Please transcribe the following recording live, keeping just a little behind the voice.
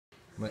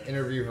I'm going to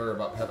interview her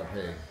about Peppa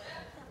Pig.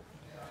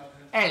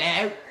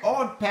 Hello,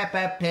 I'm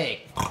Peppa Pig.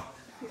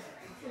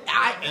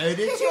 I heard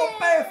it's your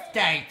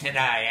birthday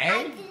today, eh?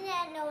 I didn't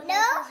know this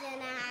was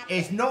gonna happen.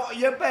 It's not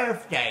your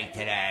birthday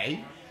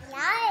today. No,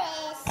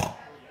 it is.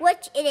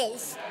 Which it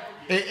is.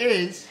 It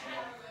is?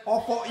 I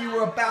thought you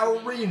were a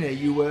ballerina,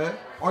 you were.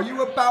 Are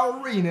you a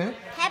ballerina?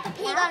 Peppa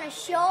Pig on a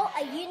show,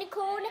 a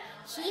unicorn.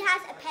 She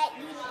has a pet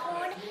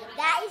unicorn.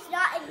 That is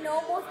not a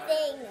normal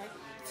thing.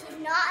 She's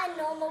not a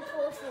normal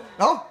person.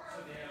 Oh?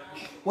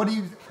 How do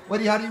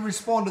you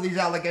respond to these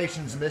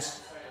allegations,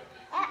 miss?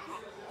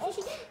 It's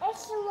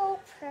a little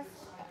perfect.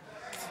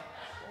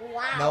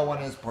 Wow. No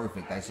one is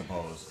perfect, I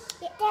suppose.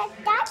 Yeah,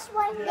 that's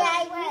one thing.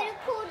 Yeah,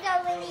 unicorns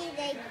are really,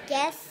 I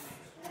guess.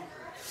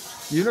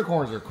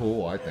 Unicorns are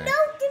cool, I think. No,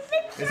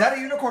 different. Is that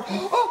a unicorn?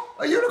 Oh,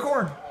 a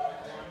unicorn!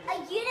 A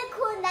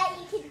unicorn that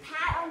you can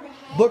pat on the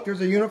head. Look,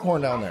 there's a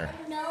unicorn down there.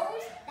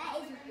 Nose that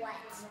is wet.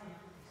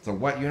 It's a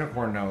wet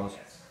unicorn nose.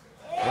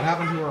 What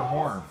happened to her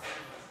horn?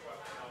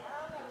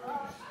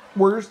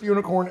 Worst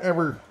unicorn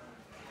ever.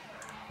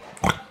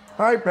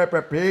 Hi,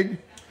 Peppa Pig.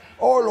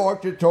 I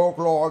like to talk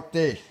like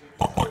this.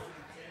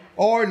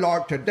 I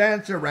like to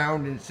dance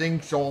around and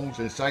sing songs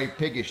and say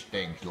piggish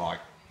things like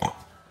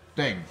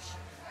things.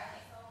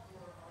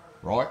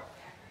 Right?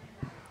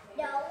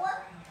 No,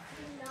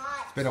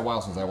 not. It's been a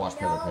while since I watched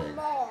Peppa Pig.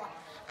 More.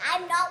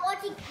 I'm not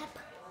watching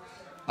Peppa.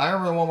 I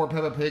remember the one where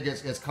Peppa Pig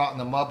gets caught in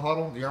the mud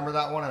puddle. Do you remember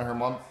that one? And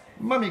her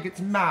mummy gets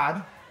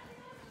mad.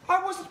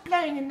 I wasn't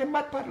playing in the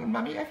mud puddle,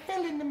 Mummy. I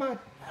fell in the mud.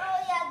 Oh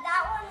yeah,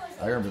 that one was.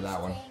 I remember that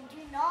one. Do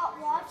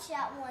not watch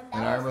that one.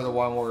 And I remember the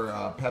one where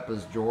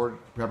Peppa's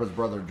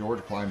brother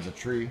George climbs a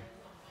tree.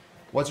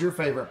 What's your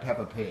favorite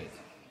Peppa Pig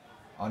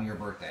on your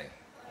birthday?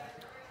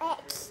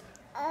 It's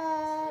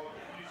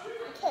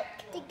Kick.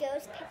 The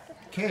ghost Peppa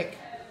Pig. Cake.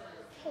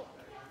 Pig.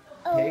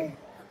 Pig?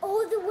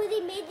 Oh, the way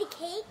they made the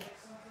cake.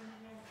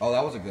 Oh,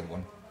 that was a good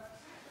one.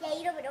 Yeah,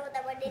 you don't even know what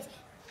that one is.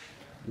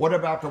 What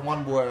about the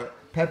one where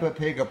Peppa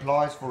Pig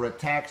applies for a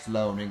tax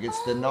loan and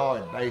gets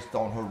denied based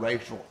on her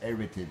racial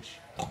heritage?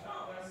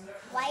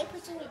 Why are you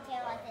pushing your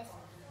tail like this?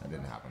 That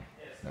didn't happen.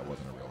 That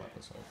wasn't a real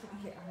episode.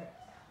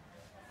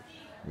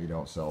 We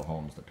don't sell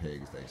homes to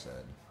pigs, they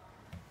said.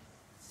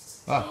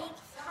 Ah,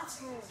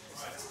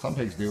 some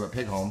pigs do at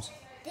pig homes.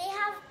 They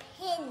have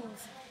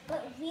pins,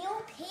 but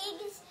real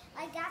pigs,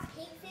 like that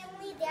pig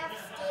family, they have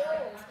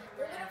scales.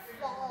 They're gonna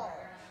fall.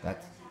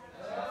 That's.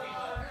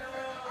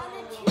 On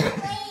the two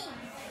legs.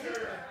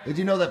 Did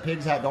you know that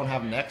pigs don't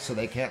have necks, so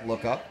they can't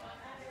look up?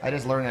 I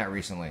just learned that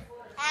recently.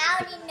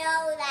 How do you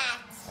know that?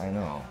 I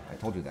know. I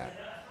told you that.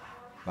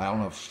 But I don't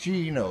know if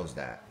she knows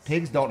that.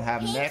 Pigs don't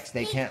have necks.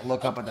 They can't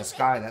look up at the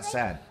sky. That's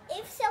sad.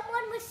 If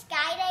someone was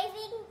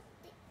skydiving,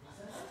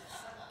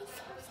 it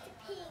squished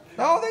the pig.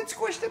 Oh, they'd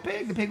squish the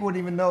pig. The pig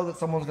wouldn't even know that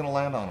someone's going to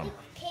land on them.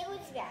 Pig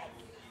was sky.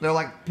 They're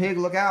like, pig,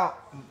 look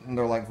out. And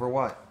they're like, for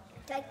what?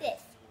 Like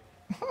this.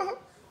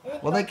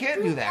 Well, they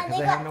can't do that because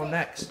they have no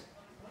necks.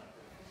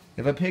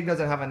 If a pig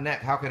doesn't have a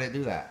neck, how can it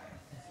do that?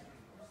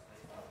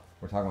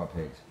 We're talking about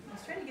pigs. I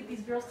was trying to get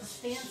these girls to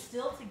stand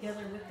still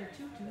together with their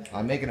tutus.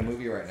 I'm making a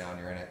movie right now and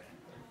you're in it.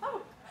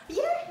 Oh,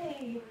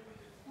 yay!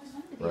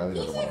 Riley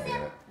doesn't want to be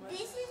in it.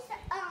 This is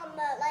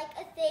like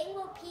a thing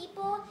where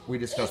people. We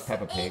discussed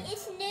Peppa Pig.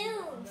 It's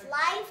news,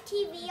 live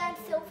TV on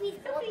Sophie's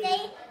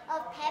birthday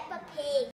of Peppa Pig.